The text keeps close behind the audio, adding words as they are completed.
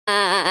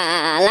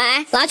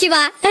来拿去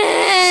吧。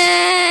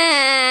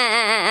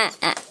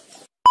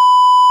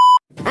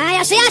哎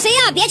呀，谁呀？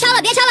别敲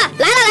了，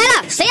来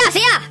了，谁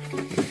呀？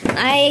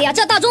哎呀，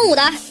这大中午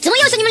的，怎么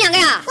又是你们两个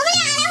呀？我们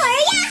俩来玩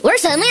呀！玩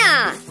什么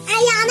呀？哎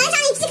呀，来找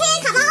你 PK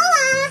卡包啊！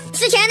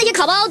之前那些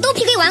卡包都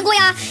PK 玩过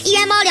呀，1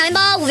元包、2元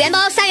包、5元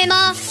包、3元包、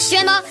10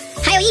元包，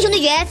还有英雄对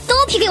决都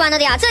PK 玩了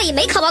的呀。这里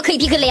没卡包可以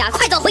PK 了呀！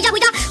快走，回家去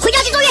做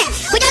作业，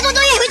回家做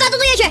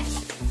作业去。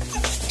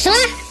什么？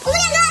我们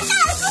两个上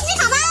了4只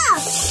卡包。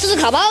4只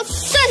卡包，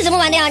这是怎么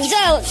玩的呀？你这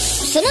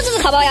什么4只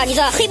卡包呀？你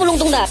这黑不隆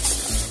咚的。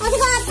这个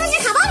4只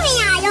卡包里面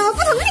呀，有不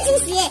同的惊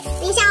喜。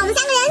等一下我们3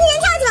个人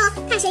跳起，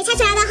看谁猜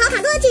出来的好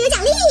卡多就有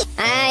奖励。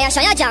哎呀，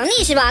想要奖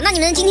励是吧？那你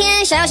们今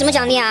天想要什么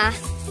奖励啊？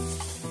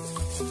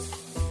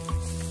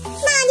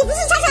那你不是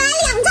猜出来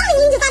2张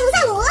009大头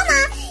赛罗吗？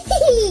嘿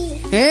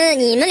嘿。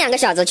你们两个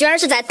小子居然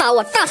是在打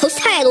我大头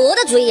赛罗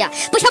的主意啊！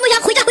不行，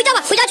回家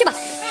吧，回家去吧。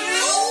哎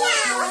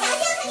呀，我小心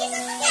肯定是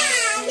不敢。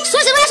说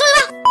什么？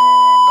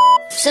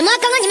什么？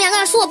刚刚你们两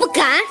个说我不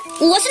敢？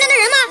我是那个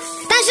人吗？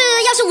但是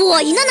要是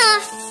我赢了呢？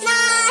那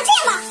这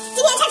样吧，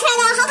今天猜出来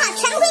的好卡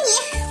全归你。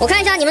我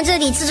看一下你们这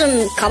里自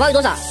制卡包有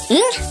多少？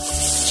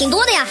挺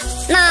多的呀。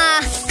那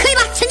可以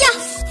吧，成交。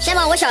先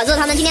把我小子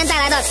他们今天带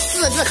来的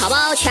4只卡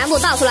包全部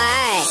倒出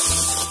来。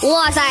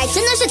哇塞，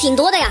真的是挺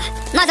多的呀。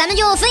那咱们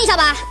就分一下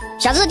吧。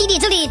小子弟弟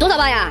这里多少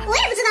包呀？我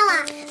也不知道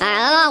啊。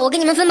来了，我跟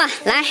你们分吧。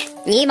来，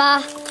你1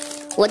包，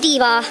我弟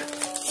1包，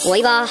我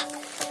1包，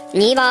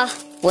你1包，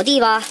我弟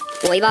1包，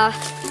我1包，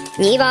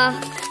你1包，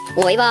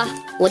我1包，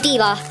我弟1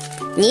包，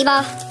你1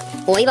包，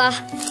我1包，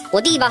我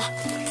弟1包。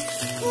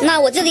那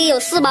我这里有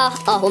4包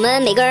哦，我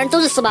们每个人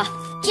都是4包。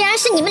既然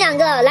是你们两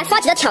个来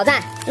发起的挑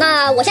战，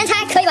那我先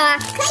猜可以吧？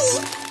可以。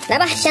来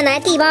吧，先来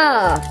第1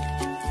包，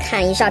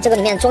看一下这个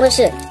里面装的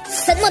是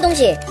什么东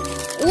西。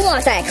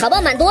哇塞，卡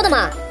包蛮多的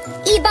嘛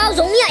，1包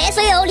荣耀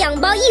SL，2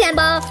包1元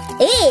包，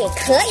哎，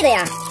可以的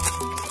呀。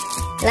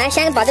来，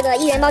先把这个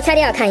1元包拆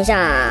掉，看一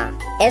下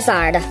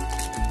SR 的，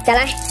再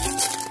来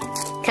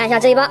看一下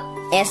这一包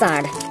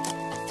SR 的。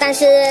但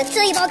是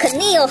这一包肯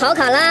定有好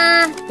卡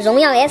啦，荣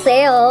耀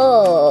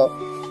SL，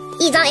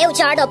 1张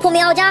LGR 的破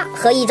灭奥加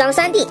和1张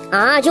3D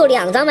啊，就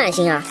2张满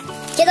星啊。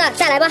接着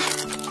再来吧，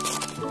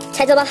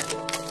拆这包，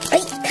哎，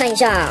看一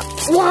下，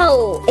哇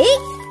哦，哎，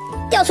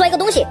掉出来一个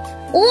东西，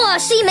哇，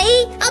是一枚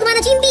奥特曼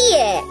的金币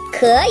耶，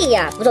可以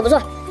呀，不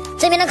错。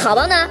这边的卡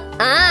包呢？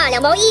啊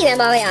，2包1元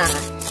包呀。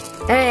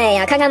哎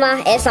呀，看看吧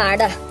 ，SR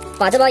的，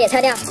把这包也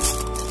拆掉，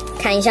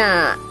看一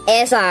下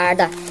SR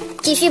的，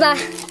继续吧。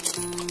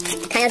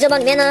看一下这包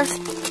里面呢，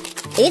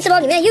诶，这包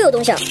里面又有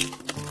东西了，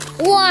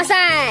哇塞，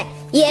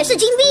也是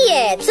金币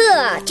耶！这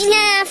今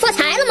天发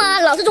财了吗？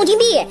老是中金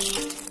币。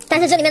但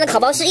是这里面的卡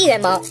包是1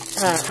元包，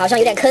好像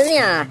有点坑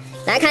呀。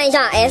来看一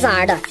下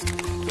SR 的，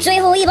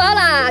最后1包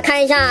啦，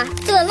看一下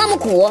这个纳木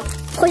谷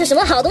会是什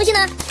么好东西呢？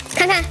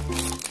看看，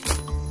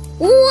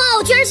哇，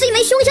居然是一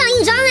枚凶相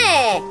印章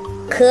哎，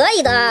可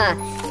以的。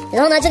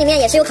然后呢，这里面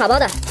也是有卡包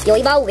的，有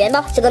1包5元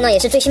包，这个呢也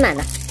是最新版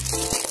的。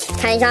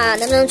看一下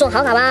能不能中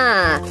好卡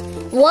吧。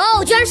哇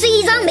哦，居然是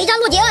一张梅加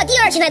洛杰尔第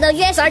2形态的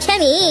USR 签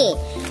名，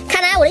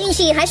看来我的运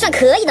气还算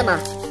可以的嘛。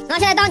那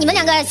现在到你们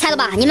两个猜了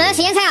吧，你们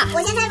谁先猜啊？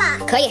我先猜吧。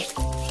可以，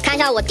看一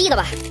下我弟的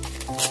吧。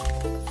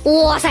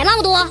哇塞，那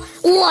么多，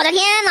我的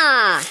天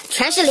哪，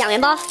全是2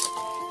元包。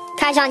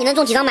看一下你能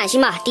中几张满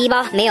星吧。第1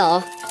包没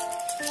有，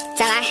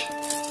再来，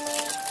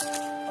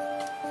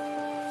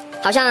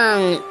好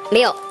像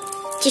没有，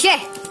继续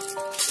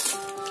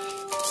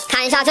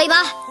看一下这一包，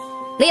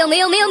没有，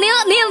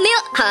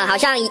好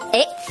像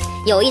哎。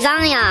有1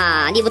张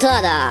呀，利布特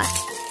的，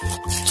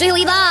最后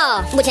1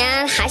包，目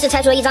前还是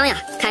猜出了1张呀。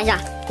看一下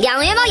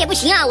2元包也不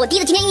行啊，我弟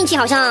的今天运气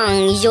好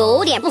像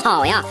有点不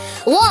好呀。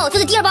哇，这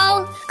是第2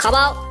包卡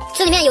包，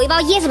这里面有1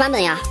包 ES 版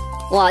本呀。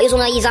哇，又中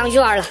了1张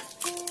UR 了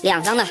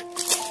，2张的。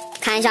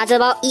看一下这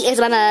包 ES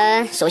版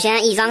本，首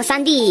先1张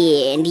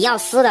3D 尼奥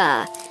斯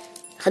的，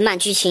很满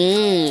剧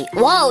情。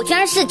哇，居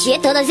然是捷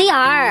德的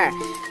ZR，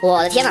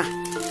 我的天哪，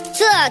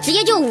这直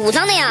接就5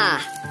张的呀！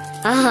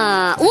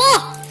啊，哇！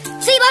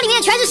这一包里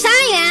面全是3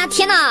元，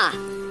天哪！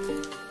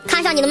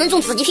看一下你能不能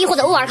中紫极 P 或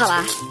者 OR 卡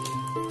吧，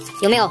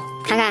有没有？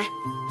看看，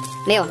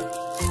没有，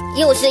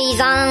又是1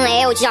张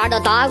LGR 的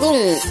达贡，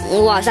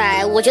哇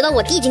塞！我觉得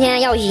我弟今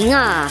天要赢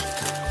啊！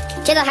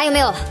接着还有没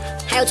有？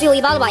还有最后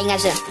1包了吧？应该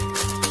是，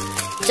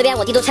这边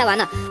我弟都猜完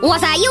了，哇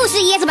塞，又是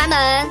ES 版本。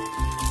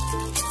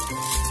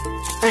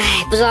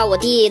哎，不知道我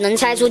弟能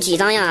猜出几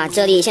张呀？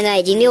这里现在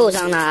已经6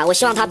张了，我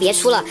希望他别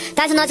出了。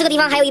但是呢，这个地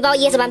方还有1包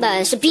ES 版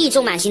本是必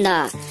中满星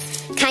的。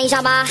看一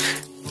下吧，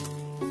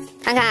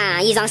看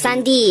看1张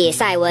3D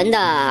赛文的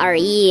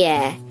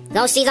21，然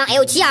后是1张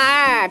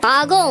LGR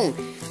达贡。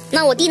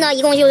那我弟呢，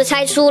一共就是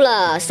猜出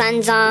了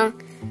3张、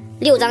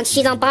6张、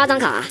7张、8张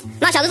卡。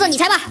那小子你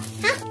猜吧。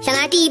好，先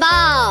来第1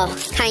包，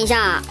看一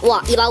下，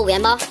哇，1包5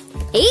元包，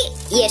诶，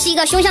也是一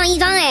个凶相1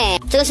张哎，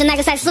这个是奈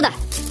克赛斯的，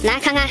来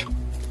看看，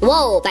哇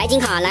哦，白金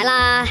卡来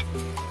啦，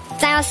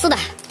再要4的，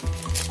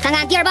看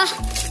看第2包，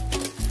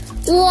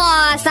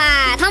哇塞，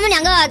他们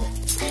两个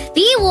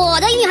比我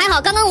的运还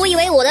好。刚刚我以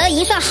为我的已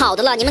经算好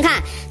的了，你们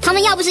看，他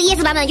们要不是椰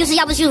子版本，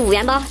要不是5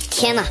元包。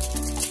天哪！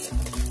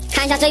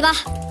看一下这一包，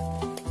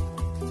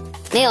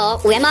没有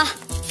5元包。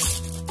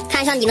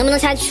看一下你能不能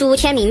猜出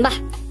签名吧。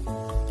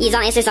一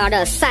张 SSR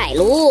的赛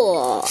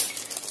罗，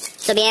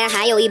这边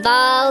还有一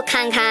包，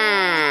看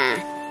看，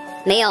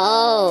没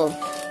有。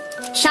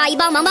下一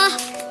包盲包，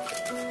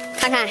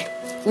看看，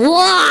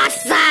哇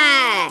塞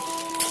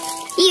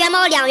！1元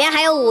包、2元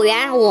还有5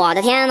元，我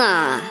的天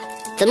哪！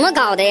怎么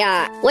搞的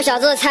呀？我小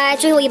子猜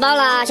最后一包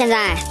了，现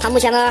在他目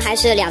前呢还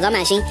是2张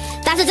满星，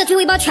但是这最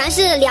后一包全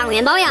是2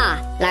元包呀！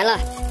来了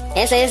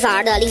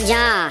 ，SSR 的令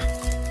家，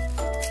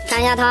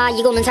看一下他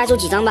一共能猜出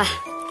几张吧。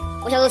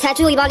我小子猜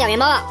最后一包2元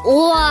包了，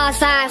哇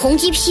塞，红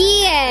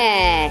GP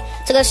哎，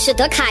这个是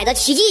德凯的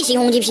奇迹型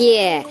红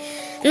GP。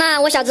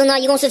那我小子呢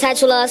一共是猜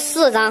出了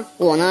4张，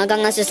我呢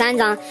刚刚是3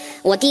张，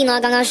我弟呢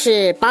刚刚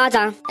是8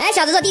张。哎，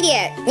小子的弟弟，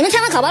你们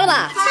拆完考包了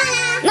吧？拆了。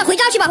那回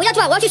家去吧，回家去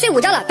吧，我要去睡午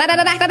觉了，拜拜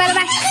拜拜拜拜拜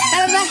拜拜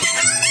拜拜拜。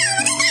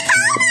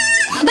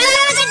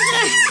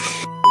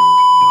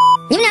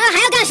你们两个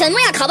还要干什么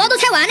呀？考包都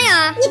拆完了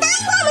呀。你答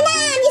应过我们的，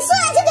你输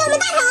了就给我们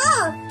带头。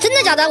真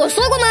的假的？我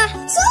说过吗？说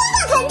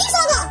过，肯定说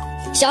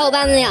过。小伙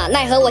伴们呀，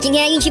奈何我今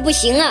天运气不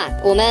行啊，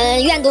我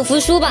们愿赌服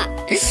输吧。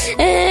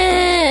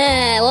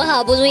我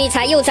好不容易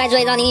又猜出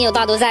一张0有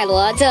大头赛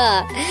罗，这，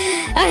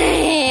哎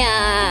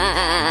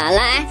呀，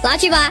来拿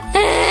去吧。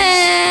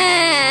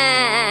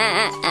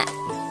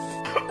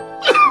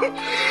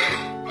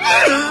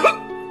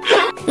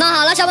那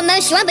好了，小伙伴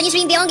们，喜欢本期视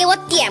频别忘给我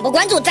点波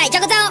关注，再加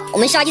个赞哦。我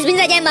们下期视频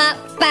再见吧，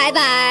拜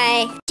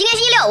拜。今天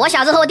星期六，我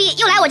小子和我弟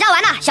又来我家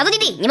玩了。小子弟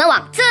弟，你们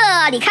往这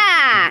里看。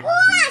哇，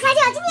小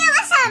九，今天要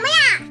玩什么呀？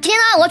今天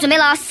呢，我准备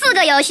了4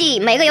个游戏，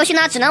每个游戏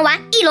呢只能玩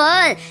1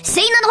轮，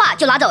谁赢了的话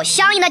就拿走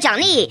相应的奖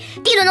励。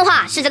第1轮的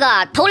话是这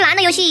个投篮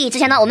的游戏，之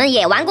前呢我们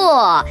也玩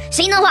过，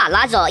谁赢的话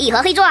拿走1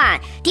盒黑钻。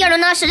第2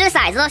轮呢是扔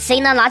骰子，谁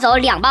赢呢拿走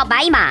2包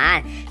白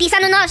满。第3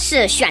轮呢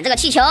是选这个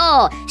气球，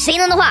谁赢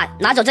了的话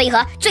拿走这1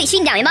盒最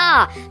新2元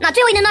包。那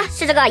最后1轮呢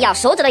是这个咬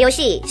手指的游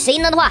戏，谁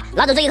赢了的话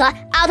拿走这1盒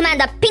奥特曼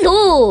的拼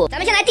图。咱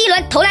们先来第1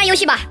轮投篮游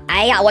戏吧。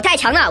哎呀，我太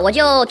强了，我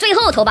就最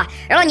后投吧，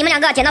然后你们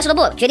两个剪刀石头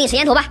布决定谁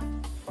先投吧。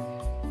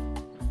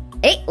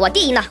哎，我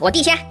弟赢了，我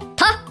弟先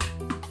投。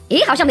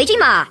咦，好像没进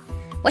嘛，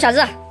我小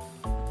子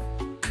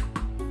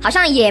好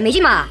像也没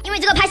进嘛，因为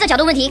这个拍摄角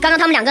度问题，刚刚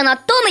他们两个呢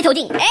都没投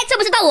进。哎，这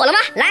不是到我了吗？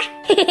来，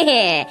嘿嘿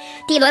嘿，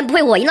第1轮不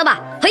会我赢了吧？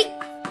嘿，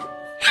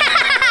哈哈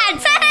哈哈，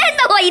真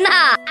的我赢了！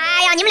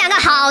哎呀，你们两个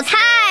好菜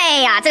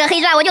呀，这个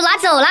黑钻我就拿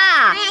走了。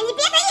哎呀，你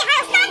别得意，还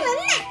有3轮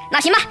呢。那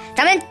行吧，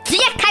咱们直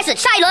接开始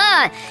下一轮。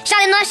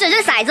下一轮呢是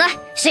扔骰子，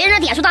谁扔的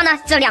点数大呢，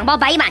这2包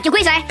白板就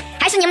归谁。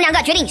还是你们两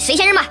个决定谁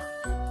先扔吧。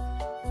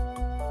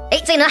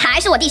哎，这一轮还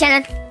是我弟先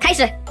扔，开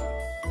始。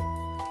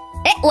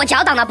哎，我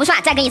脚挡了不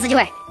算，再给你一次机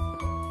会。哦，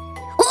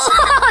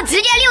直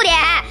接6点，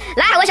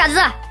来，我小子。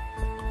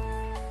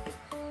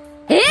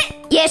哎，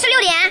也是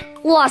6点，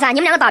哇塞，你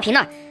们两个打平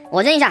了，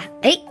我扔一下。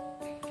哎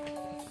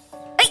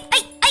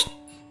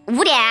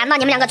，5点，那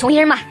你们两个重新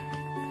扔吧。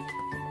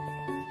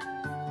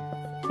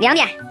2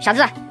点，小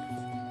子。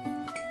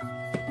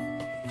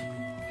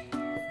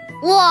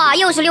哇，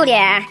又是6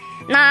点，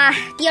那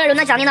第2轮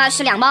的奖励呢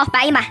是2包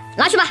白银板，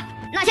拿去吧。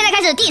那现在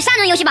开始第3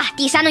轮游戏吧。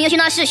第3轮游戏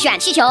呢是选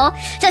气球，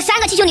这3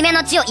个气球里面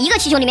呢只有1个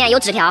气球里面有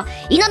纸条，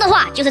赢了的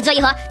话就是这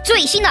1盒最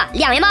新的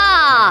2元包。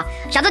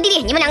小子弟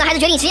弟，你们两个还是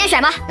决定谁先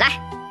选吧。来，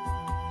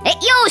哎，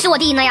又是我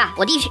弟赢了呀，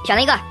我弟选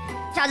了一个。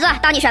小子，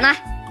到你选了，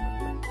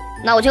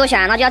那我最后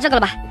选，那就要这个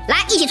了吧。来，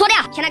一起搓掉。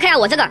先来看一下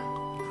我这个，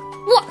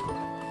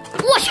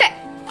我去，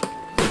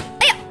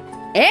哎呀，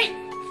哎，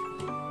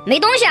没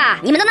东西啊，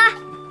你们的呢？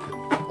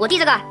我弟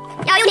这个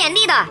要用点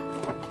力的，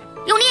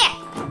用力。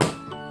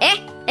哎，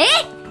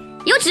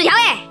有纸条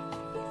哎，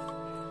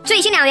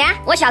最新2元，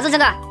我小子这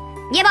个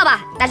捏爆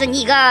吧，但是你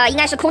一个应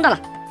该是空的了，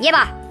捏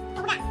吧。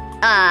我不敢。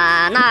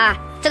那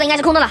这个应该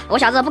是空的了，我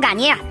小子不敢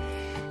捏啊。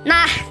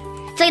那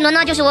这一轮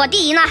呢，就是我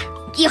弟赢了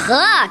1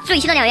盒最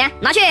新的2元，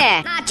拿去。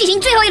那进行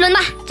最后1轮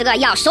吧，这个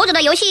咬手指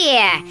的游戏。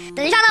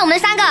等一下呢，我们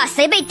3个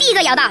谁被第1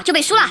个咬到就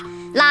被输了。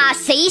那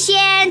谁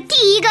先第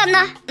1个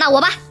呢？那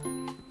我吧。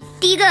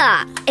第1个，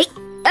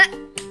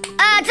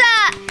这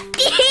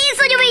第1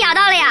次就被咬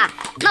到了呀，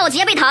那我直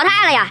接被淘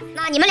汰了呀。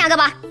那你们两个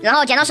吧，然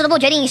后剪刀石头布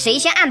决定谁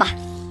先按吧。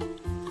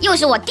又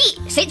是我弟，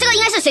谁这个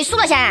应该是谁输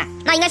了先按，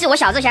那应该是我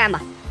小子先按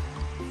吧。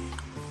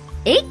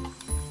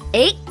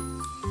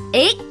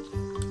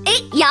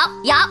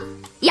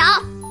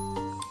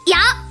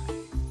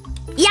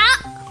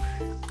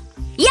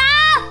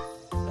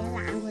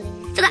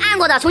这个按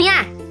过的重新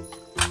按。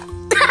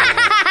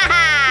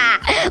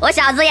我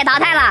小子也淘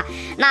汰了。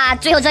那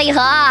最后这1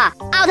盒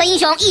奥特英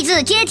雄益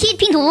智阶梯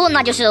拼图，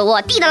那就是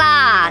我弟的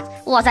啦。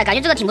哇塞，感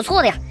觉这个挺不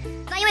错的呀。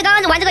那因为刚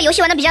刚玩这个游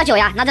戏玩的比较久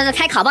呀，那这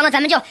开考包呢，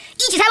咱们就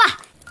一起猜吧。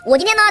我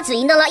今天呢只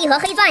赢得了1盒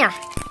黑钻呀，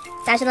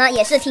但是呢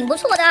也是挺不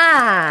错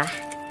的。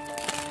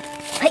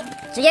嘿，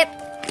直接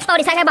暴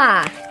力拆开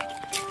吧。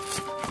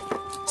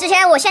之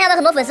前我线下的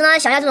很多粉丝呢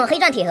想要这种黑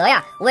钻铁盒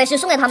呀，我也是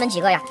送给他们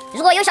几个呀。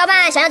如果有小伙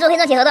伴想要这种黑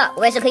钻铁盒的，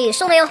我也是可以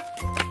送的哟。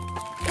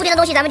不点的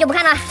东西咱们就不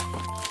看了。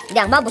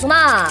2包补充包。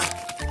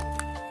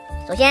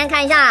首先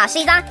看一下，是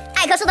一张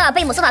艾克斯的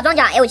贝姆斯塔装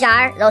甲 L 加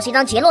R， 然后是一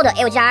张杰洛的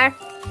L 加 R，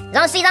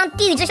 然后是一张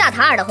地狱之下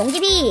塔尔的红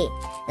GP，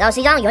 然后是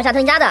一张永夏特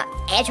林加的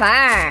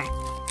HR，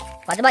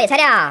 把这包也拆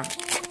掉。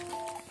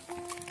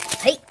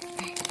嘿，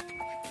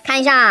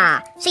看一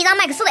下，是一张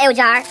麦克斯的 L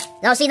加 R，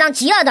 然后是一张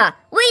吉尔的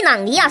威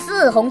朗尼亚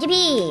斯红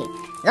GP，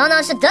 然后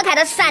呢是德凯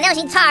的闪亮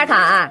型查尔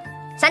卡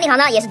，3D 卡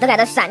呢也是德凯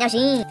的闪亮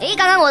型。诶，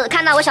刚刚我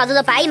看到我小子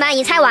的白银版已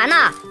经拆完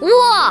了，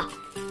哇！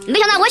没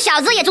想到我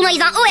小子也中了一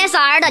张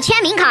OSR 的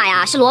签名卡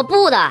呀，是罗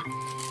布的，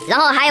然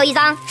后还有一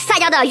张赛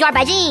迦的 UR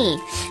白金。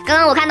刚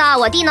刚我看到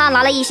我弟呢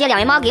拿了一些2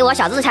元包给我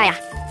小子拆呀，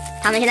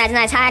他们现在正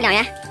在拆2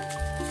元。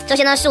这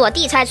些呢是我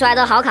弟拆出来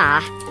的好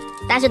卡，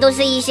但是都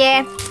是一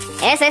些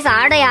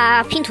SSR 的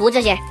呀拼图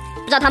这些，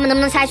不知道他们能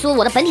不能拆出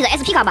我的本体的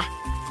SP 卡吧，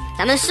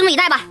咱们拭目以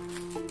待吧。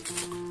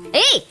哎，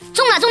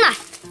中了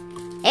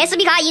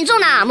SP 卡已经中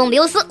了，蒙蔽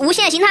优斯无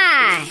限形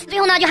态。最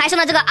后呢就还剩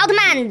了这个奥特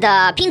曼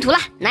的拼图了，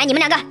来你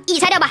们2个一起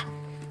拆掉吧。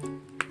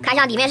看一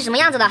下里面是什么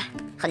样子的，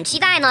很期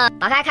待呢。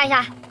打开看一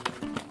下，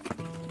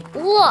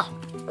哇，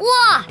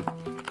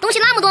东西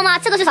那么多吗？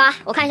这个是啥？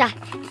我看一下，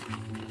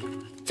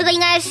这个应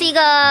该是一个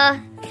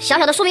小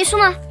小的说明书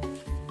吗？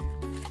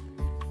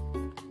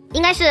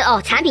应该是哦，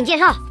产品介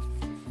绍。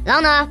然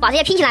后呢，把这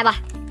些拼起来吧。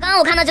刚刚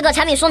我看到这个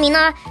产品说明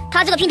呢，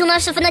它这个拼图呢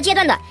是分了阶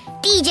段的，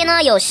第一阶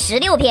呢有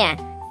16片，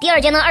第2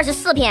阶呢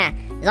24片，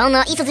然后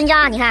呢依次增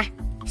加，你看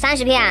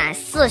30片、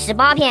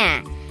48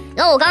片。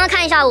然后我刚刚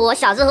看一下我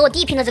小子和我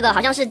弟拼的这个，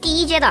好像是第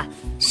1阶的，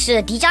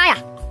是迪迦呀。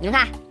你们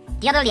看，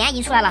迪迦的脸已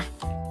经出来了，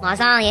马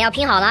上也要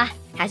拼好了，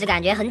还是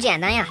感觉很简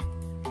单呀。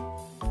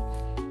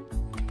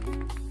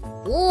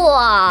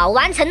哇，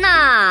完成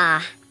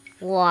啦！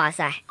哇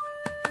塞，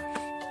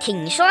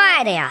挺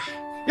帅的呀。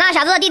那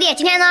小子的弟弟，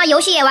今天呢游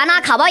戏也玩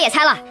了，卡包也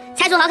拆了，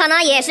拆出好卡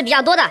呢也是比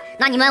较多的。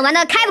那你们玩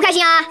的开不开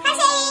心啊？开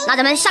心。那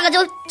咱们下个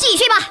周继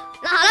续吧。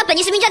那好了，本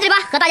期视频就到这里吧，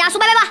和大家说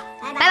拜拜吧。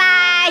拜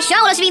拜！喜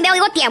欢我的视频，别忘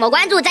给我点我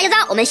关注，加油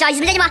我们下期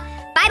视频再见吧，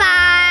拜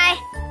拜！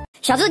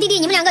小智弟弟，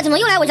你们2个怎么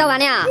又来我家玩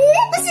了呀？不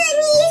是你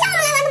让我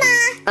们来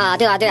玩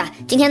的吗？对了，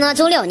今天呢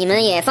周6，你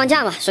们也放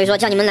假嘛，所以说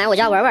叫你们来我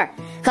家玩玩。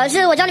可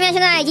是我家里面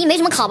现在已经没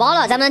什么卡包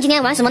了，咱们今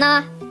天玩什么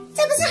呢？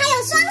这不是还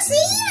有双11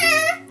吗？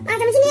那咱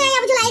们今天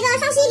要不就来一个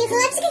双11礼盒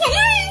PK 挑战。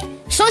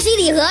双11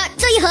礼盒，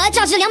这一盒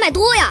价值200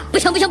多呀！不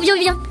行。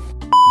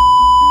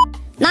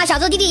那小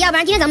智弟弟，要不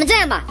然今天咱们这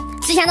样吧。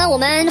之前呢，我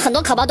们很多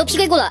卡包都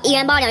PK 过了，1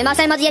元包、2元包、3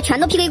元包这些全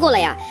都 PK 过了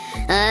呀。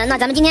那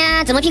咱们今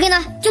天怎么 PK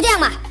呢？就这样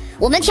吧，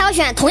我们挑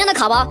选同样的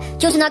卡包，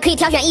就是呢可以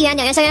挑选1元、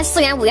2元、3元、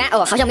4元、5元，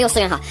好像没有4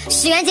元哈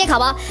，10元这些卡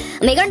包，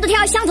每个人都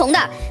挑相同的。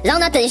然后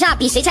呢，等一下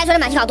比谁拆出来的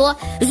满级卡多。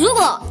如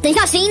果等一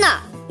下谁赢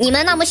了，你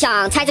们那么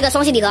想拆这个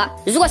双11礼盒？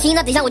如果谁赢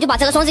了，等一下我就把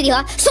这个双11礼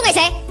盒送给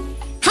谁，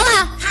好不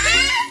好？好。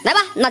来吧，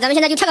那咱们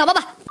现在就拆卡包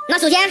吧。那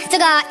首先这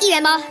个1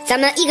元包，咱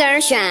们一个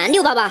人选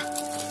6包吧，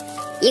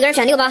一个人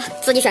选6包，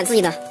自己选自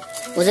己的。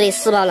我这里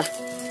4包了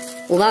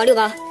，5包、6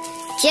包。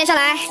接下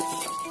来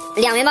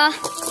2元包，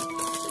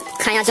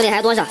看一下这里还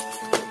有多少。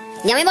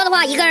2元包的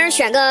话，一个人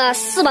选个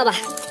4包吧。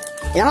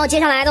然后接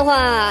下来的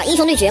话，英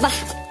雄对决吧。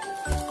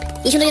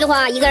英雄对决的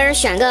话，一个人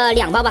选个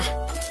2包吧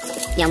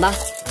，2包。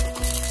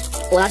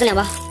我拿这2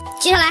包。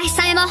接下来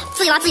3元包，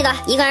自己拿自己的，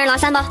一个人拿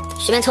3包，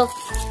随便抽。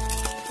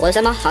我的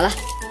3包好了。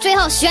最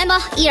后10元包，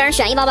一人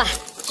选1包吧。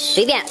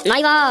随便拿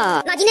1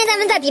包。那今天咱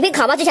们在比配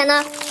卡包之前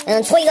呢，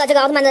戳一个这个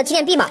奥特曼的纪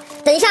念币吧。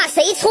等一下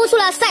谁抽出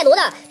了赛罗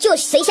的，就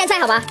谁先拆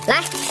好吧。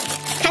来，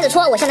开始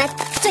戳，我先来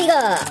这一个。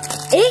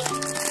诶，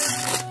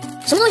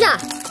什么东西啊？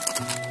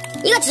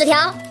一个纸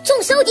条，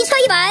中收集车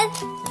1本。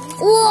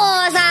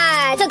哇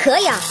塞，这可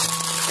以啊！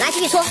来继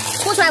续戳，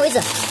戳出来为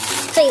止。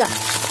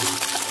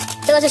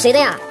这个是谁的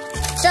呀？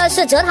这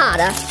是哲塔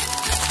的。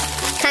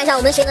看一下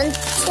我们谁能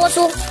戳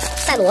出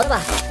赛罗的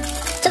吧。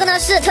这个呢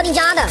是特定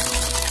家的。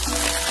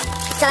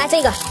再来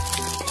这个，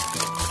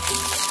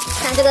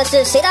看这个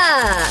是谁的？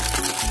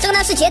这个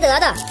呢是捷德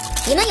的。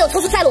你们有抽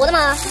出赛罗的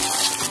吗？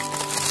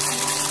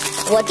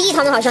我弟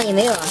他们好像也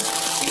没有啊。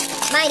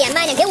慢一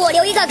点，给我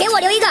留一个，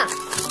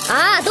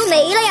啊，都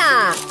没了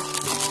呀，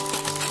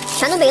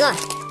全都没了。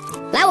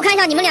来，我看一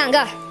下你们2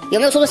个有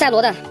没有抽出赛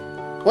罗的。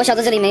我小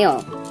子这里没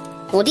有，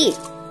我弟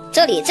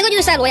这里这个就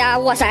是赛罗呀。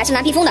哇塞，是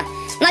蓝披风的。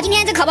那今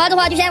天这卡包的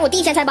话，就先我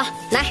弟先拆吧。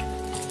来。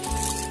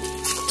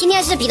今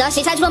天是比的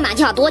谁拆出了满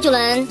级卡多就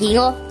能赢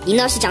哦，赢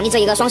呢是奖励这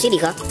一个双11礼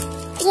盒。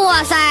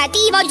哇塞，第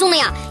1包就中了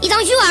呀，一张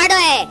UR 的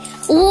哎，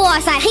哇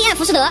塞，黑暗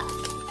浮士德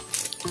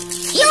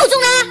又中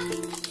了，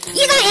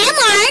一张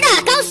MR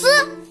的高斯，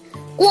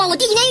哇，我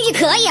弟今天运气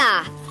可以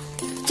啊。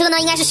这个呢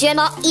应该是10元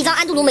包，一张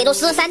安杜鲁美斗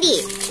斯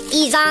 3D，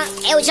 一张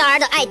LGR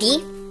的艾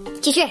迪。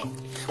继续，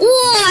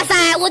哇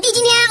塞，我弟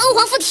今天欧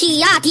皇附体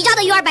呀，迪迦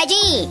的 UR 白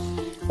金，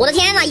我的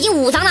天呐，已经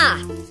5张了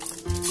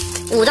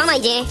，5张了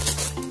已经，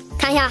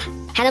看一下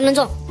还能不能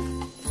中。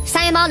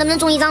3元包能不能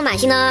中一张满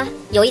星呢？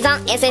有一张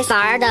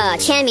SSR 的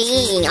签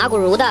名阿古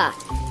如的。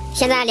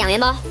现在2元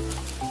包，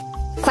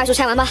快速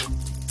拆完吧。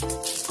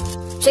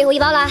最后1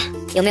包啦，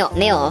有没有？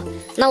没有。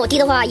那我弟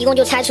的话，一共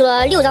就拆出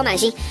了6张满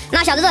星。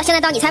那小子，现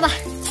在到你拆吧，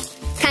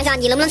看一下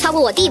你能不能超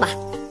过我弟吧。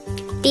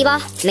第一包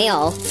没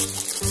有，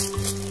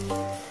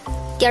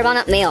第二包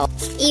呢没有。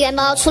1元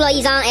包出了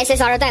一张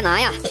SSR 代拿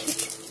呀，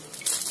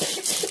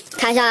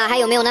看一下还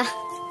有没有呢？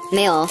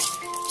没有。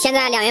现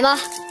在2元包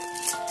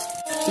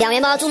，2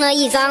元包中了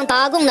一张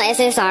达贡的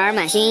SSR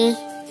满星，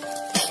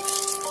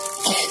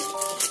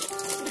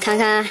看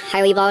看还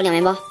有一包2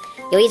元包，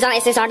有一张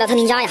SSR 的特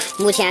定价呀，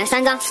目前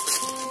3张。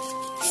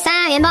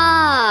3元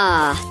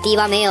包，第一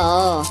包没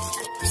有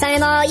，3元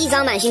包一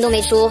张满星都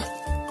没出。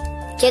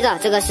接着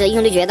这个是英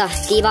雄对决的，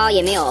第一包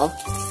也没有，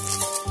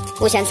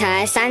目前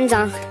才3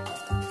张。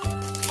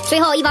最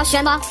后一包10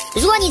元包，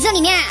如果你这里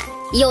面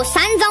有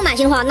3张满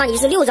星的话，那你就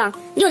是6张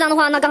，6张的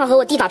话，那刚好和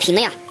我弟打平了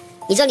呀。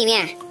你这里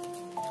面，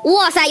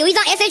哇塞，有一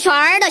张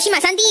SHR 的新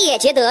版3D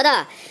捷德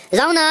的，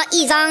然后呢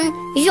一张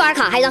育儿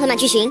卡，还有一张横版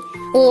剧情，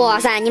哇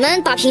塞，你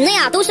们打平了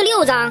呀，都是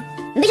6张。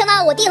没想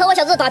到我弟和我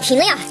小侄子打平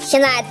了呀，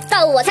现在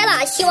到我猜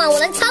了，希望我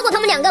能超过他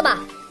们2个吧。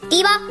第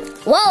一包，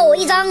哇哦，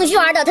一张育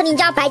儿的特定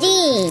加白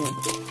金。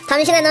他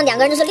们现在呢2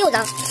个人都是6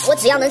张，我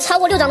只要能超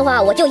过6张的话，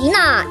我就赢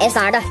了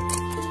SR 的。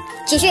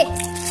继续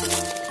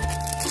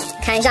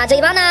看一下这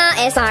一包呢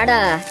SR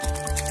的，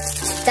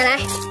再来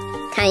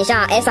看一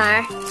下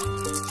SR，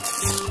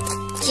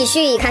 继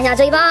续看一下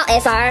这一包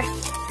SR，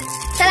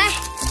 再来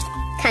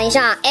看一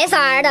下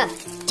SR 的。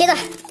接着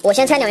我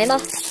先拆2元包，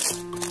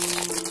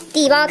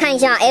第一包看一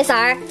下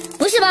SR，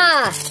 不是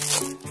吧？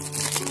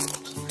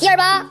第二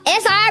包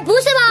SR， 不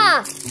是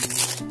吧？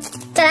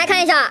再来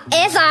看一下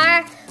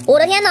SR， 我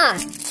的天哪，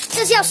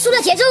这是要输的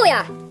节奏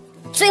呀！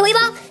最后一包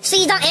是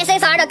一张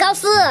SSR 的高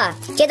斯，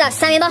接着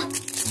3元包。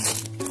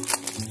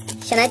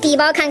先来第一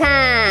包看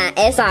看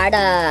SR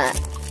的，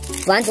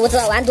完犊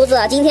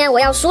子，今天我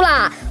要输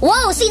了！哇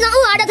哦，是一张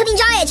OR 的特定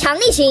加耶，强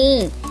力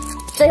型。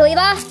最后一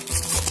包，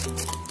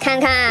看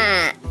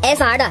看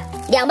SR 的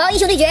2包英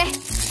雄对决，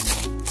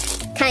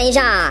看一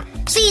下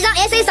是一张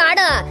SSR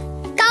的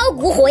高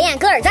古火焰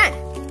戈尔赞。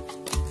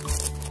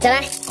再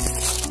来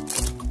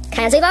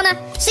看一下这一包呢，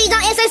是一张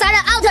SSR 的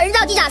奥特人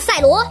造机甲赛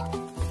罗。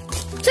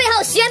最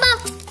后10元包，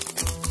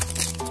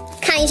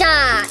看一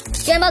下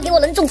10元包给我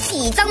能中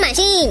几张满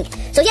星。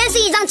首先是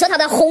一张折塔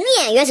的红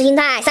眼原始形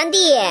态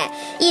 3D，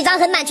 一张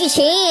横版剧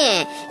情，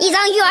一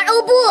张育儿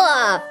欧布。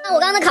那我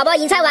刚刚的卡包已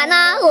经拆完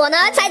了，我呢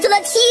拆出了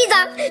7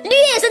张，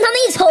略胜他们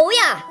一筹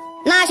呀。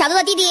那小子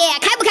的弟弟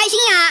开不开心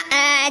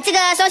呀？这个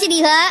双喜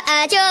礼盒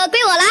就归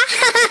我了，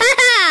哈哈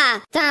哈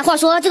哈。但话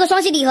说这个双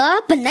喜礼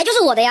盒本来就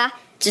是我的呀，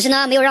只是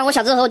呢没有让我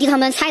小子和我弟他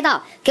们猜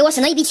到，给我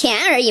省了一笔钱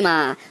而已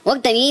嘛，我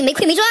等于没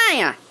亏没赚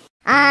呀。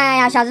哎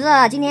呀，小侄子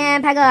今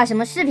天拍个什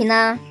么视频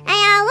呢？哎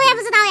呀，我也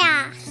不知道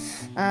呀。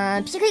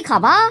PK 卡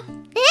包，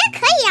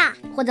可以呀。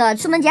或者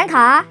出门捡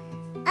卡，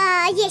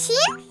也行。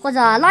或者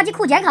垃圾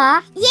库捡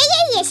卡，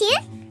也行。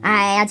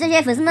哎呀，这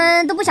些粉丝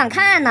们都不想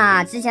看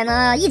呐，之前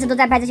呢一直都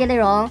在拍这些内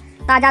容，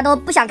大家都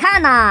不想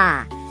看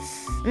呐。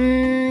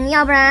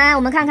要不然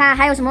我们看看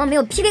还有什么没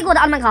有 PK 过的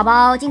奥特曼卡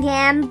包，今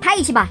天拍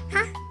一期吧。好，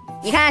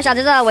你看小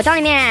侄子，我账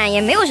里面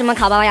也没有什么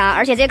卡包呀，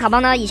而且这些卡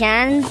包呢以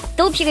前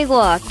都 PK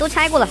过，都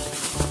拆过了，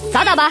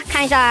找找吧，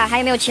看一下还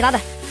有没有其他的。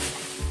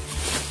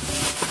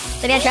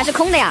这边全是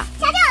空的呀。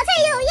小舅，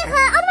这里有一盒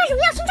奥特曼荣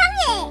耀勋章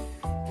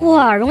耶！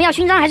哇，荣耀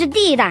勋章还是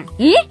第1弹？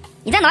咦，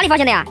你在哪里发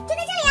现的呀？就在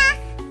这里啊。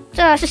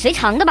这是谁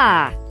藏的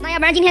吧？那要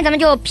不然今天咱们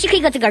就 PK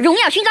个这个荣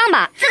耀勋章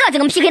吧。这个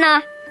怎么 PK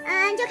呢？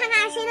就看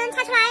看谁能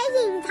猜出来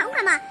隐藏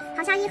款吧。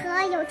好像一盒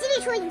有几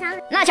率出隐藏。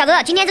那小子，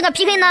今天这个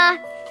PK 呢，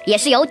也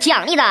是有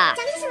奖励的。奖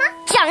励是什么？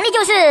奖励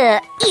就是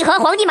1盒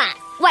皇帝满，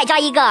外加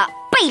一个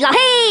贝拉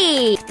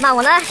黑。那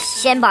我呢，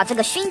先把这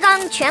个勋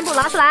章全部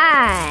拿出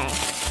来。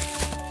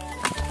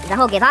然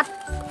后给他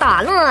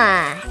打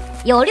乱，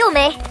有6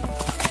枚，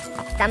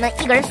咱们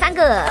一个人3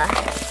个，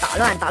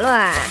打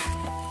乱。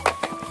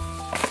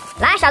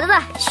来，小侄子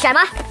选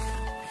吧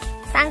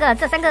，3个，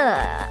这3个，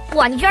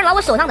哇，你居然拿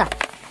我手上的，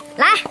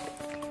来，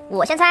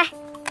我先猜，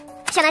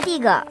先来第一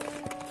个，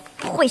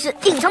会是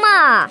隐藏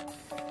吗？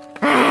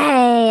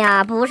哎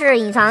呀，不是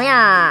隐藏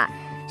呀，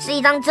是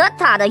一张折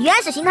塔的原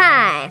始形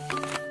态。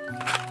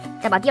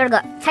再把第2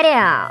个拆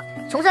掉，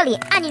从这里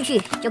按进去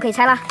就可以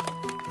拆了，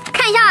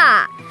看一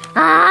下。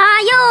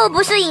又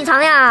不是隐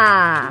藏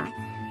呀，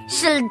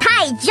是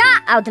泰迦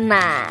奥特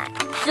曼。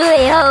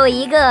最后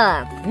一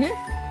个，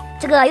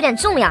这个有点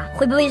重呀，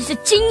会不会是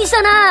金色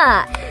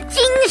呢？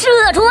金色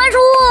传说，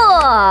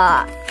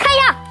看一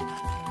下。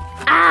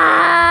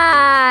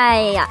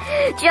哎呀，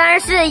居然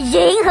是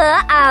银河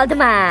奥特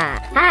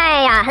曼！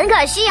哎呀，很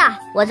可惜呀，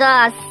我这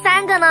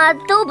3个呢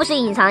都不是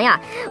隐藏呀。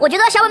我觉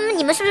得小伙伴们，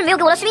你们是不是没有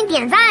给我的视频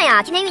点赞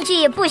呀？今天运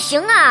气不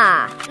行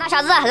啊。那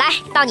小子，来，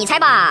到你猜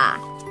吧。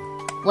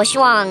我希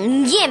望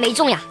你也没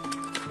中呀，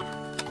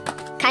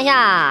看一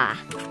下，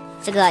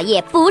这个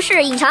也不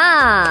是隐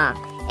藏。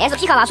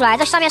SP 卡拿出来，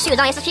这上面是有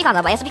张 SP 卡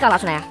的，把 SP 卡拿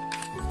出来呀。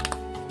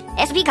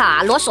SP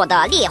卡罗索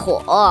的烈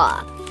火，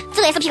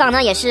这个 SP 卡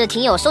呢也是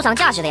挺有收藏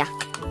价值的呀。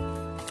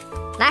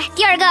来，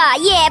第2个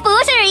也不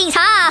是隐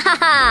藏，哈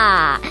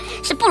哈，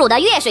是布鲁的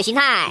月水形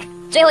态。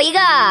最后一个，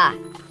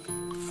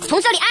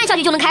从这里按下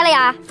去就能开了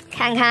呀，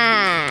看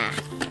看，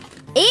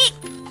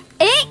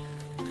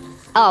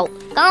哦，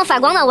刚刚反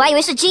光了，我还以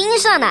为是金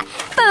色呢，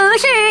不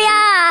是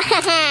呀，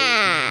哈哈，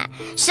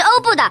是欧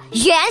布的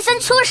原生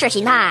初始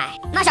形态。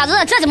那小子，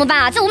这怎么办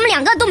啊？这我们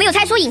两个都没有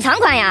猜出隐藏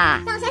款呀。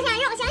让我想想。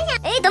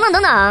哎，等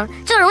等，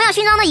这荣耀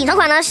勋章的隐藏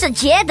款呢是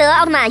捷德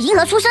奥特曼银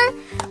河出生，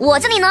我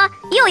这里呢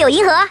又有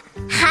银河，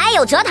还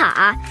有哲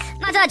塔。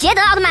那这捷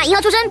德奥特曼银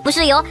河出生不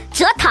是由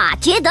哲塔、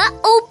捷德、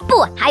欧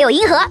布还有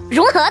银河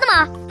融合的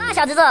吗？那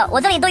小侄子，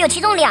我这里都有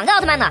其中2个奥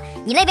特曼呢，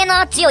你那边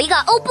呢只有一个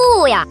欧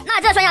布呀。那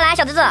这算下来，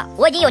小侄子，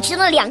我已经有其中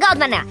的2个奥特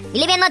曼了，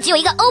你那边呢只有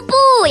一个欧布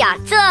呀，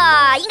这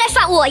应该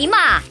算我赢吧？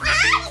啊，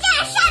你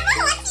这什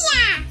么逻辑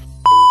呀？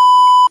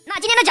那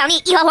今天的奖励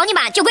1盒黄金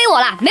版就归我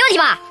了，没问题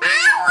吧？啊，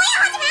我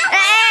有黄金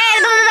版。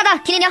等，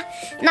停，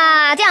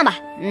那这样吧，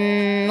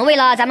为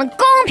了咱们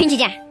公平起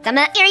见，咱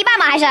们1人1半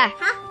吧，还是？好，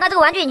那这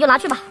个玩具你就拿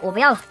去吧，我不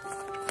要了。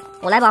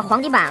我来把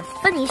黄金版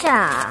分一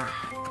下。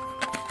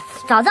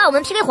早知道我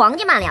们 PK 黄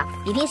金版了，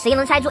比拼谁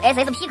能猜出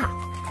SSP 卡。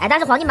哎，但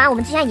是黄金版我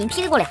们之前已经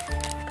PK 过了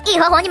，1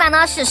盒黄金版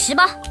呢是10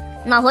包，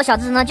那和小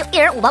智呢就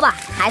1人5包吧，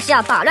还是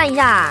要打乱一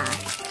下。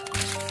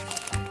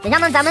等下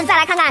呢，咱们再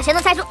来看看谁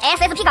能猜出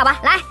SSP 卡吧。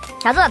来，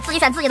小智自己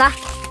选自己的。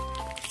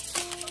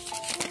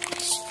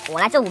我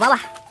来这5包吧，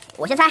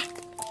我先猜。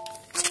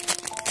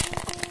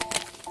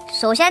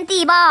首先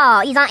第1包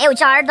，1张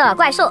LGR 的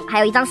怪兽，还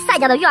有1张赛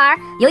迦的育儿，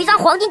有1张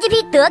黄金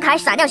GP 德凯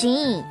闪亮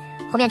型，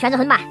后面全是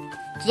横版，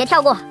直接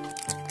跳过。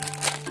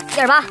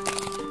第2包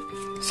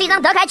是1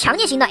张德凯强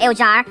劲型的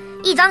LGR，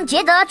 1张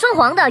捷德尊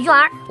皇的育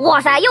儿，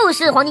哇塞，又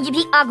是黄金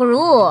GP 阿古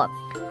鲁，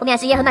后面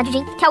是一些横版剧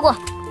情，跳过。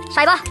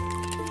下一包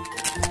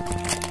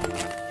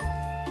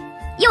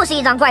又是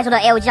1张怪兽的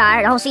LGR，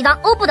 然后是1张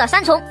欧布的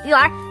3重育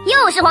儿，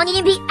又是黄金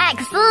GP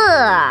X，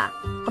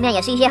 后面也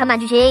是一些横版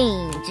剧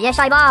情，直接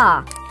下一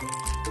包。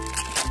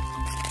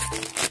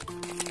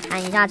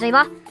看一下这一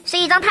包是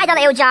1张泰迦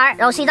的 LGR，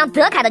 然后是1张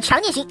德凯的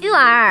强劲型育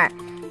儿，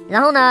然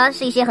后呢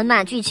是一些横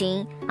版剧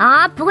情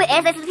啊，不会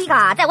SSP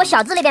卡，在我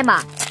小智那边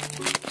吧。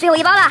最后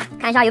1包了，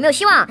看一下有没有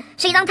希望，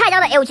是1张泰迦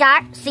的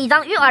LGR， 是1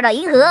张育儿的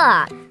银河，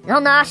然后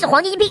呢是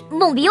黄金 GP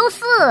蒙蔽优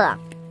斯，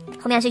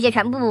后面是一些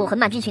全部横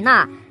版剧情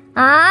了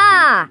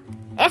啊。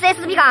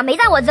SSP 卡没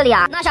在我这里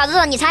啊，那小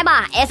智你猜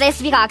吧，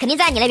 SSP 卡肯定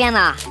在你那边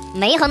了，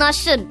每一盒呢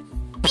是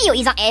必有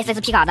1张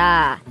SSP 卡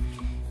的。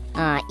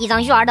1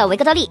张育儿的维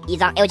克特利，1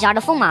张 LGR 的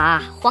风马，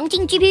黄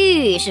金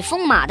GP 是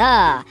风马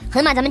的，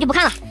横版咱们就不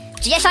看了，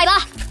直接下一包。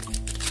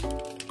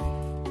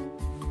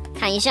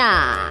看一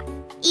下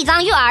，1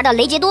张育儿的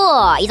雷杰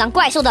多，1张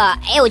怪兽的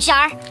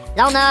LGR，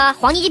 然后呢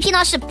黄金 GP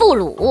呢是布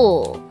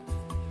鲁。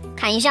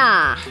看一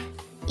下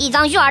，1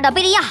张育儿的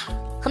贝利亚，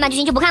横版剧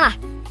情就不看了。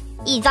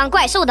1张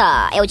怪兽的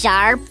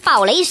LGR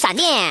暴雷闪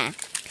电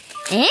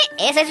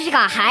，SSP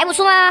卡还不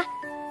错啊。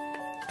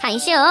看一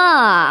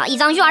下，1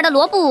张育儿的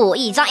罗布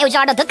，1张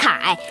LGR 的德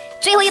凯，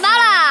最后1包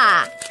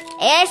啦。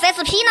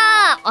SSP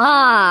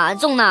呢？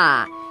中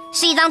了，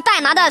是1张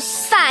戴拿的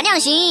闪亮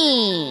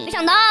型。没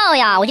想到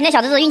呀，我今天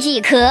小侄子运气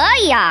可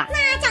以呀。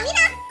那奖励呢？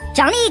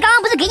奖励刚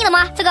刚不是给你了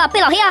吗？这个贝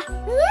老黑啊。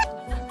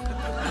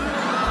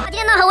今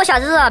天呢和我小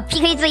侄子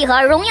PK 这一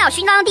盒荣耀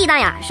勋章地弹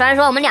呀。虽然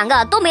说我们2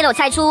个都没有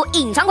猜出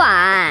隐藏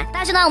款，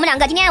但是呢我们2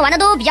个今天玩的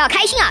都比较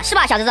开心啊，是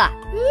吧，小侄子？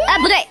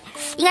不对。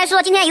应该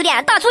说今天有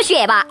点大出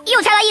血吧，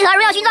又拆了1盒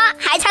荣耀勋章，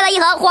还拆了1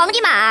盒黄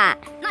金版。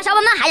那小伙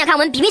伴们还想看我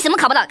们比拼什么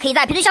卡包的，可以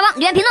在评论下方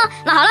留言评论。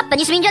那好了，本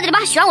期视频就到这里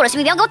吧，喜欢我的视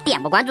频不要给我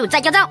点个关注，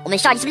再交账，我们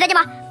下期视频再见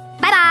吧，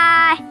拜拜。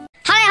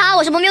哈喽好，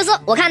我是蒙蔽优斯。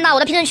我看到我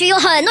的评论区有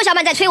很多小伙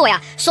伴在催我呀，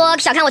说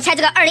想看我猜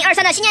这个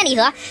2023的新年礼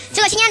盒。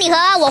这个新年礼盒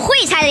我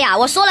会猜的呀，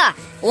我说了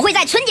我会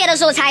在春节的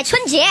时候猜，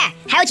春节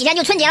还有几天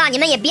就春节了，你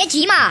们也别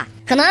急嘛。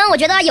可能我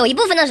觉得有一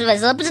部分的粉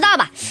丝不知道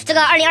吧，这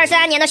个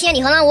2023年的新年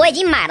礼盒呢我已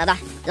经买了的。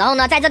然后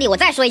呢在这里我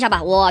再说一下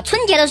吧，我春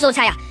节的时候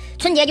猜呀，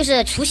春节就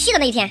是除夕的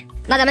那一天。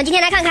那咱们今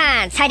天来看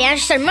看猜点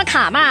什么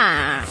卡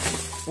嘛。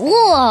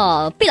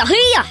哇，贝老黑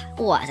呀，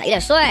哇塞有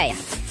点帅呀。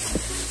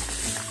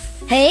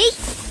嘿，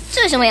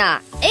这是什么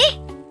呀？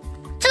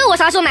这个我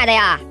啥时候买的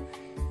呀？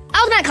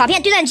奥特曼卡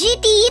片对战机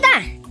第1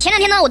弹。前2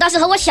天呢我倒是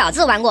和我小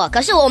智玩过，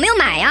可是我没有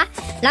买呀，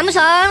难不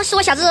成是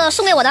我小智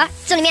送给我的？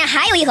这里面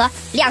还有1盒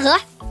2盒。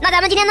那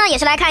咱们今天呢也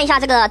是来看一下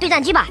这个对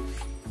战机吧。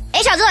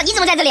小智你怎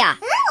么在这里啊？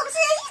我不是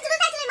一直都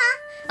在这里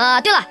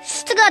吗？对了，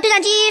这个对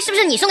战机是不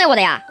是你送给我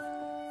的呀？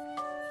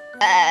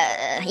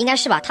应该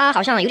是吧，它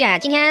好像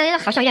今天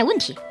好像有点问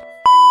题。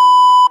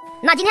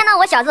那今天呢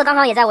我小智刚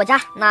好也在我家，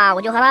那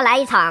我就和他来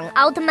一场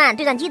奥特曼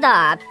对战机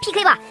的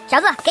PK 吧。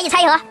小智给你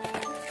猜1盒，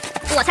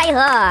我猜1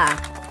盒。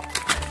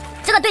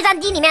这个对战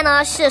机里面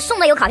呢是送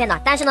的有卡片的，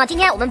但是呢今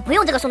天我们不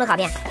用这个送的卡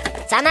片，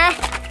咱们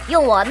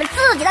用我们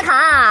自己的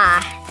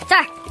卡。这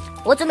儿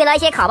我准备了一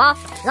些卡包，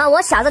然后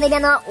我小智那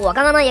边呢我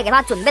刚刚呢也给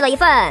他准备了一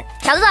份。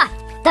小智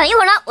等一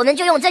会儿呢我们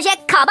就用这些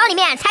卡包里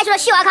面猜出的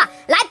稀有卡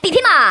来比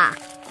拼嘛。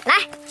来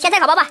先猜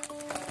卡包吧，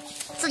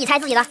自己猜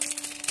自己的。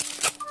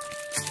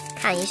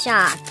看一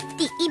下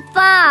第1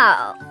包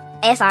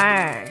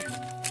SR，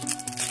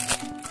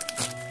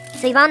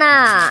 这一包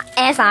呢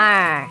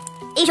SR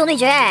英雄对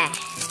决。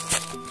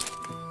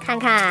看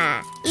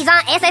看1张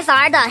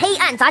SSR 的黑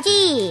暗杂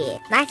技，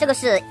来这个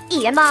是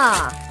1元包。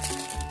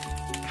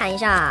看一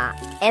下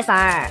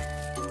SR，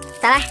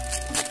 再来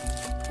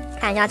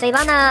看一下这一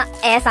包呢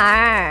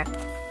SR。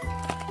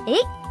诶，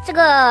这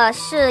个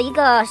是一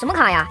个什么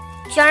卡呀？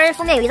居然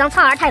封面有一张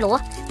苍耳泰罗。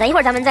等一会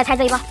儿咱们再拆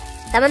这一包，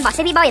咱们把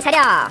CP 包也拆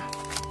掉。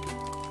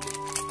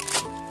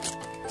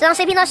这张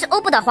CP 呢是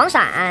欧布的黄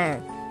闪，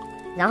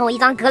然后一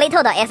张格雷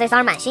特的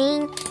SSR 满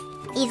星，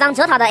一张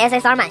哲塔的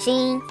SSR 满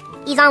星，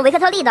一张维克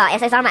特利的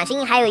SSR 满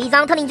星，还有一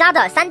张特林加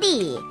的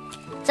3D。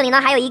这里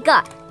呢还有一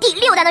个第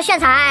6弹的炫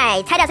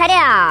彩，拆掉拆掉。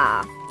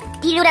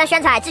第6弹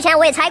炫彩之前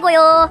我也拆过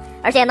哟，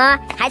而且呢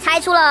还拆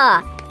出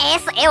了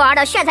SLR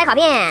的炫彩卡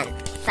片。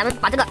咱们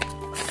把这个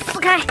撕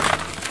开，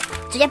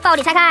直接暴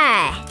力拆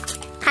开，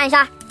看一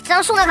下这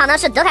张送的卡呢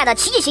是德凯的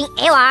奇迹型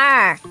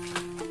LR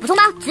补充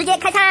包，直接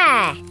开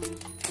拆。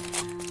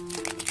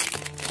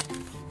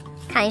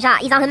看一下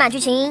一张横版剧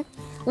情，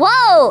哇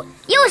哦，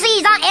又是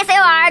一张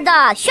SLR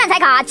的炫彩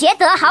卡捷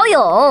德豪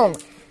勇，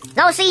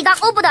然后是一张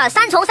欧布的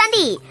3重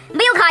3D，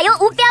 没有卡有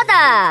无标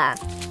的。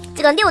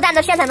这个6弹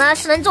的炫彩呢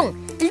是能中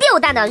6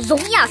弹的荣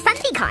耀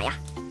3D 卡呀。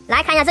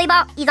来看一下这一包，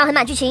一张横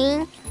版剧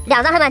情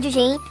，2张横版剧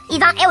情，一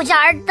张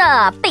LGR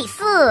的贝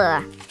斯，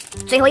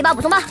最后一包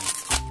补充包。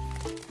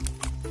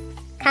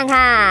看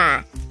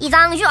看一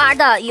张 UR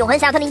的永恒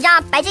小特林加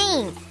白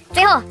金，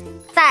最后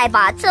再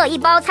把这一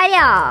包拆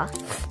掉。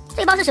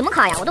这一包是什么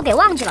卡呀？我都给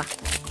忘记了，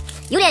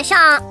有点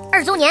像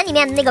2周年里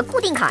面那个固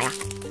定卡呀。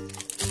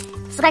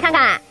撕开看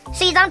看，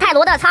是一张泰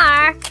罗的苍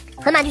耳，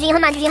横版剧情，横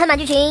版剧情，横版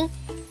剧情。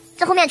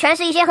这后面全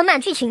是一些横版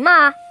剧情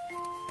吗？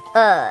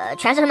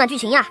全是横版剧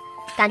情呀。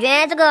感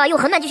觉这个用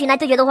横版剧情来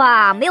对决的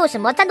话，没有什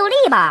么战斗力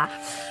吧。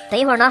等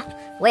一会儿呢，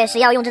我也是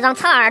要用这张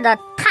苍耳的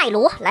泰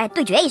罗来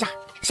对决一下。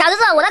小侄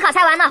子，我的卡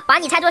拆完了，把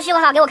你拆出的西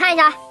瓜卡给我看一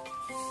下。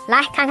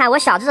来看看我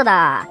小侄子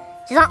的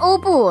这张欧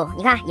布，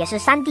你看也是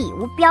3D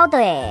无标的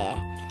诶。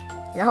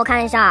然后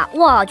看一下，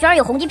哇，居然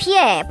有红 GP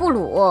诶，布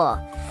鲁。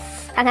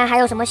看看还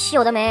有什么稀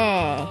有的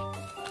没？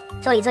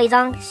这里这一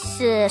张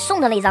是送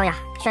的那一张呀，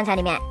炫彩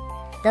里面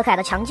德凯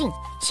的强劲，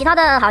其他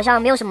的好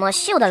像没有什么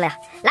稀有的了呀。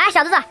来，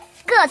小侄子，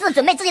各自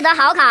准备自己的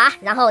好卡，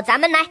然后咱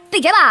们来对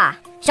决吧。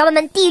小伙伴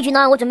们，第一局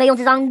呢，我准备用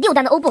这张6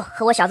弹的欧布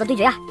和我小子对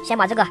决啊。先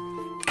把这个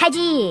开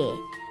机，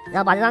然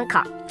后把这张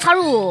卡插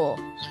入。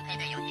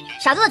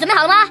小子准备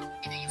好了吗？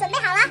准备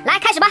好了，来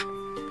开始吧。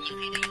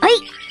嘿，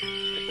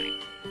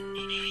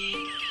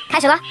开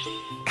始了，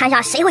看一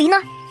下谁会赢呢？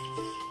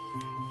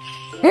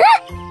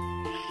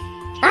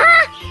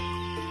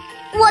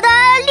我的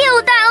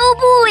6弹欧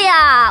布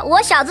呀！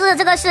我小子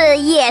这个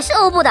也是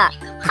欧布的，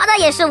他的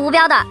也是无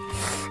标的。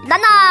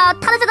难道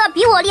他的这个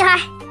比我厉害？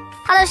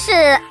他的是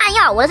暗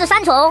耀，我的是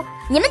3重，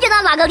你们觉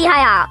得哪个厉害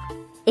呀？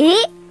诶，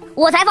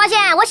我才发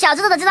现我小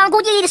侄子的这张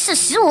攻击力是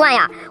15万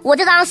呀，我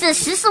这张是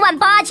14万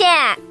8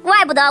千，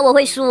怪不得我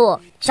会输。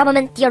小伙伴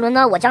们，第2轮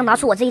呢，我将拿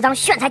出我这一张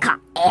炫彩卡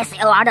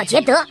SLR 的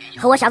捷德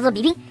和我小侄子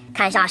比拼，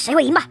看一下谁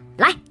会赢吧。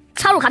来，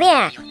插入卡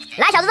片，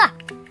来小侄子，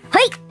嘿，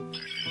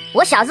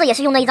我小子也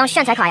是用的一张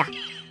炫彩卡呀，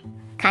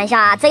看一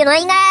下这一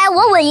轮应该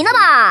我稳赢了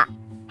吧？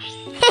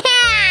嘿嘿，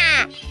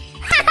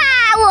哈哈，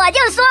我就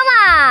说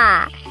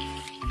嘛，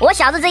我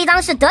小子这一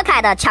张是德凯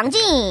的强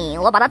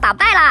劲，我把他打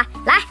败了。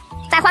来，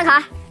再换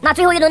卡。那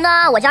最后一轮呢，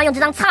我将用这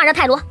张苍耳的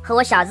泰罗和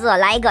我小子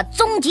来一个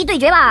终极对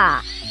决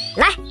吧。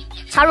来，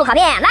插入卡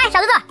片，来小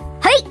侄子，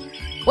嘿，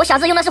我小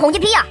子用的是红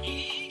GP 啊。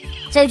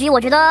这一局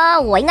我觉得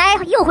我应该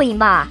又会赢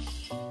吧。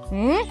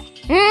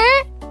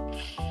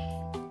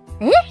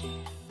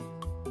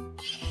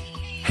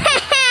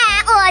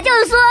我就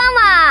说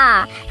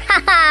嘛，哈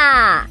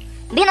哈，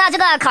毕竟呢这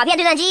个卡片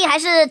对战机还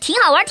是挺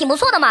好玩挺不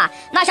错的嘛。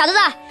那小侄子，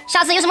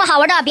下次有什么好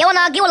玩的别忘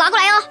了给我拿过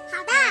来哟。好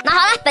的。那好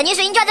了，本期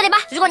视频就到这里吧。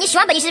如果你喜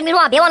欢本期视频的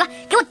话，别忘了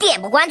给我点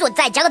个关注，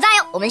再加个赞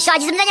哟。我们下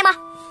期视频再见吧，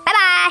拜拜。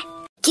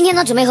今天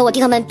呢准备和我弟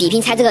他们比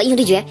拼猜这个英雄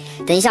对决。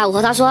等一下我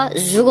和他说，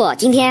如果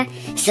今天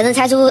谁能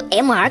猜出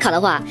MR 卡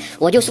的话，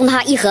我就送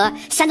他一盒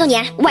3周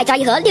年外加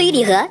一盒6一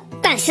礼盒。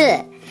但是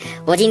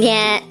我今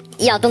天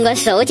要动个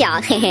手脚，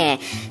嘿嘿，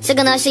这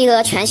个呢是一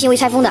个全新未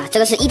拆封的，这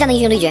个是1弹的英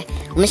雄对决。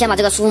我们先把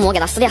这个输入膜给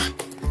它撕掉，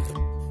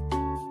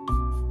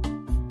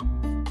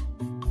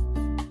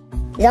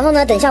然后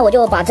呢等一下我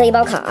就把这一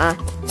包卡，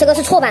这个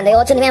是错版的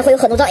哟，这里面会有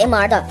很多张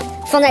MR 的，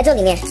放在这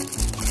里面。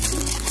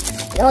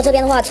然后这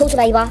边的话抽出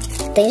来一包，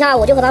等一下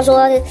我就和他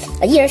说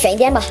一人选一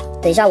边吧。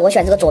等一下我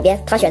选这个左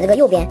边，他选这个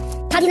右边。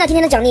他听到今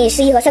天的奖励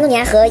是一盒3周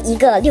年和一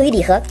个6一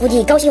礼盒，估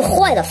计高兴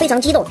坏了，非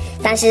常激动。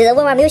但是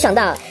万万没有想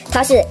到，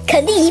他是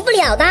肯定赢不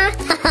了的，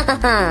哈哈哈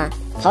哈。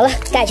好了，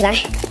盖起来，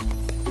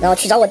然后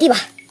去找我弟吧。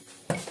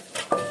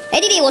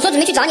哎，弟弟，我说准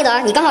备去找你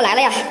的，你刚好来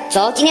了呀。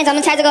走，今天咱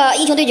们猜这个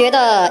英雄对决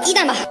的1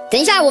弹吧。等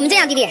一下我们这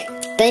样，弟弟，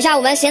等一下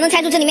我们谁能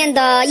猜出这里面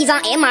的一张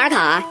MR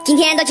卡，今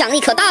天的奖励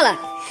可大了。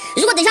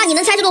如果等一下你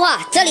能猜出的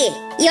话，这里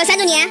一盒3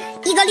周年，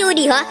一个6一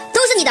礼盒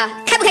都是你的，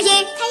开不开心？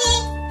开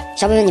心。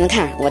小朋友们，你们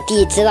看，我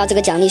弟知道这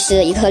个奖励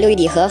是一个6一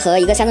礼盒和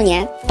一个3周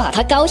年，把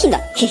他高兴的，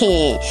嘿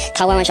嘿，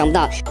他万万想不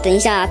到，等一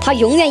下他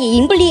永远也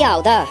赢不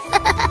了的。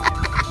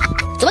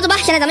走吧走吧，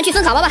现在咱们去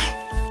分卡包吧。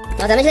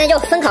那咱们现在就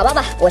分卡包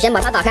吧，我先把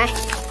它打开。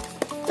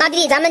那弟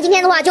弟，咱们今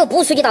天的话就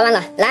不随机打乱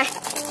了，来，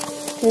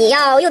你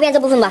要右边这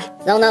部分吧，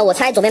然后呢，我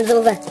猜左边这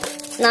部分。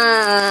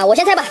那我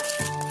先猜吧。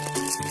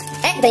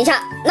哎，等一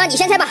下，那你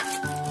先猜吧，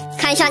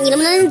看一下你能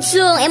不能中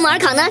MR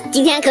卡呢？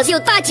今天可是有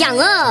大奖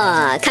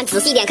哦，看仔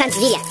细一点，看仔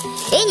细一点。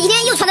哎，你今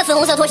天又穿的粉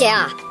红色拖鞋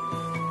啊？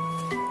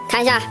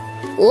看一下，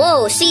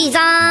哦，是一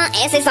张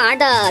SSR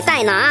的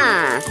代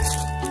拿，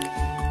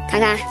看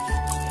看，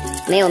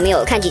没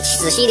有，看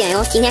仔细一点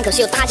哟，今天可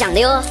是有大奖的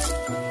哟。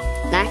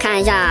来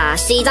看一下，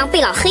是一张贝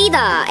老黑的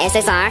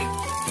SSR，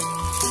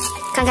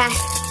 看看，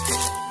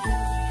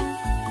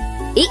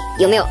咦，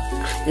有没有？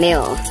没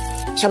有。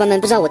小伙伴们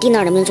不知道我弟那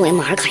儿能不能中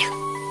MR 卡呀？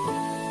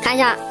看一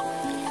下，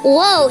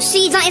哇，是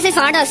一张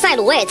SSR 的赛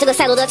罗，哎，这个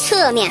赛罗的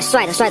侧面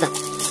帅的。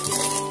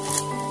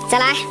再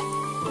来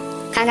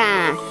看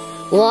看，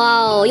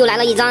哇，又来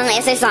了一张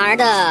SSR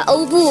的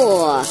欧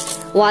布，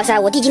哇塞，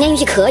我弟今天运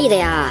气可以的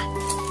呀。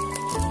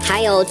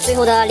还有最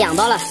后的2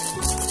包了，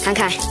看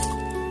看，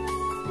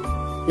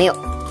没有，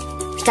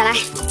再来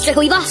最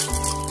后1包，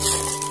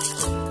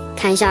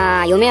看一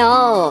下有没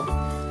有？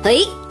哎，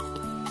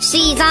是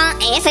一张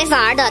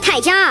SSR 的泰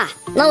迦。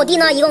那我弟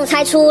呢，一共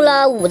猜出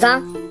了5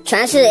张，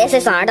全是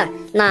SSR 的。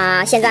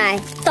那现在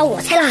到我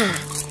猜啦，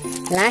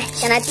来，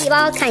先来第1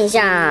包看一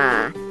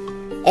下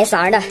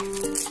SR 的，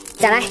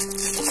再来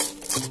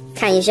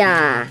看一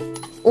下，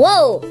哇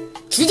哦，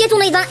直接中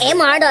了一张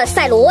MR 的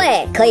赛罗，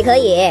哎，可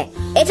以。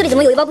哎，这里怎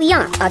么有1包不一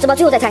样啊？这包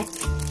最后再猜，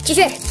继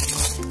续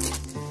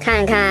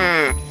看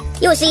看，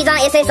又是一张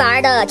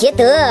SSR 的捷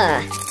德，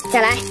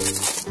再来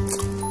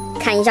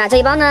看一下这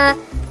一包呢，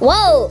哇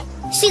哦，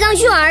是一张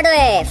育儿的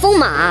哎，风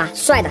马，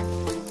帅的。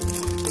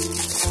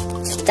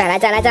再来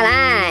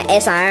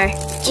SR，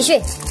 继续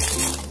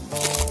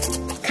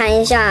看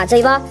一下这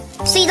一包，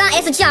是一张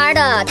SGR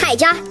的泰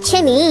迦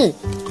签名。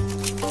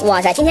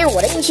哇塞，今天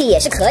我的运气也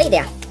是可以的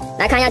呀。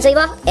来看一下这一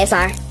包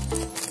SR，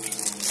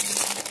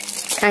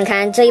 看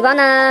看这一包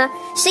呢，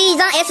是一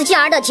张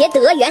SGR 的捷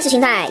德原始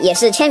形态，也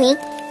是签名。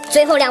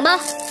最后2包，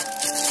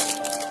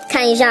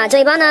看一下这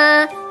一包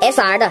呢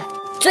SR 的，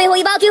最后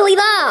一包。哥，你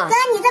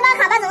这包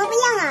卡包怎么不一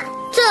样啊？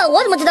这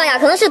我怎么知道呀？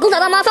可能是公仔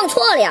爸妈放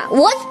错了呀，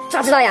我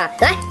咋知道呀？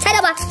来猜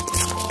到吧，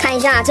看一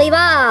下这一包，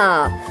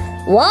哇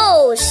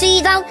哦，是一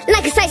张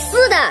耐克赛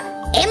斯的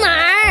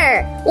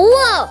MR，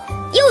 哇，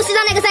又是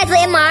张耐克赛斯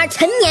MR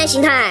成年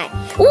形态，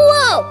哇，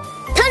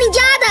特林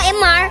加的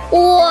MR，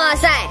 哇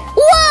塞，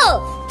哇，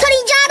特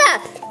林加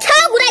的超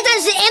古代战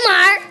士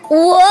MR，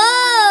 哇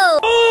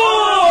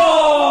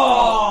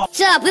哦，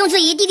这不用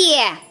质疑，弟弟，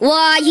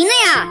我赢了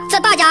呀！这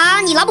大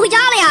奖你拿不回家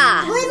了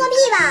呀？不会作弊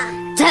吧？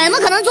怎么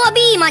可能作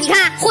弊嘛？你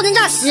看货真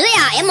价实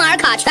呀 ，MR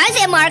卡全是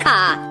MR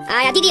卡。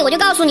哎呀，弟弟，我就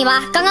告诉你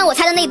吧，刚刚我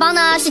猜的那一包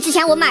呢，是之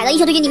前我买的英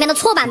雄对决里面的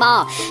错版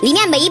包，里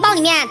面每一包里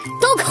面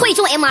都会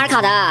中 MR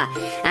卡的。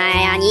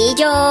哎呀，你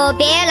就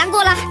别难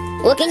过了，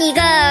我给你一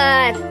个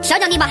小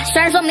奖励吧，虽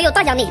然说没有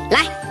大奖励，来，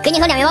给你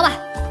盒2元包吧。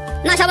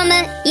那小伙伴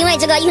们，因为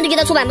这个英雄对决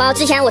的出版包，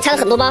之前我猜了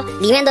很多包，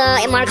里面的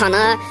MR 卡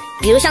呢，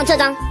比如像这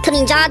张特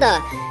林加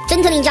的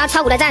真特林加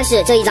超古代战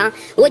士这一张，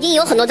我已经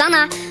有很多张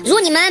了。如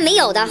果你们没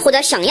有的或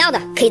者想要的，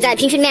可以在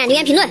评区里面留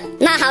言评论。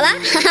那好了，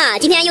哈哈，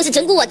今天又是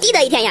整蛊我弟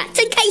的一天呀，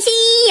真开心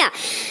呀！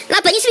那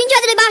本期视频就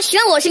到这里吧，喜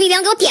欢我视频别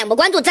忘给我点波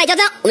关注，再加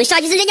赞，我们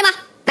下期视频见吧，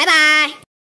拜拜。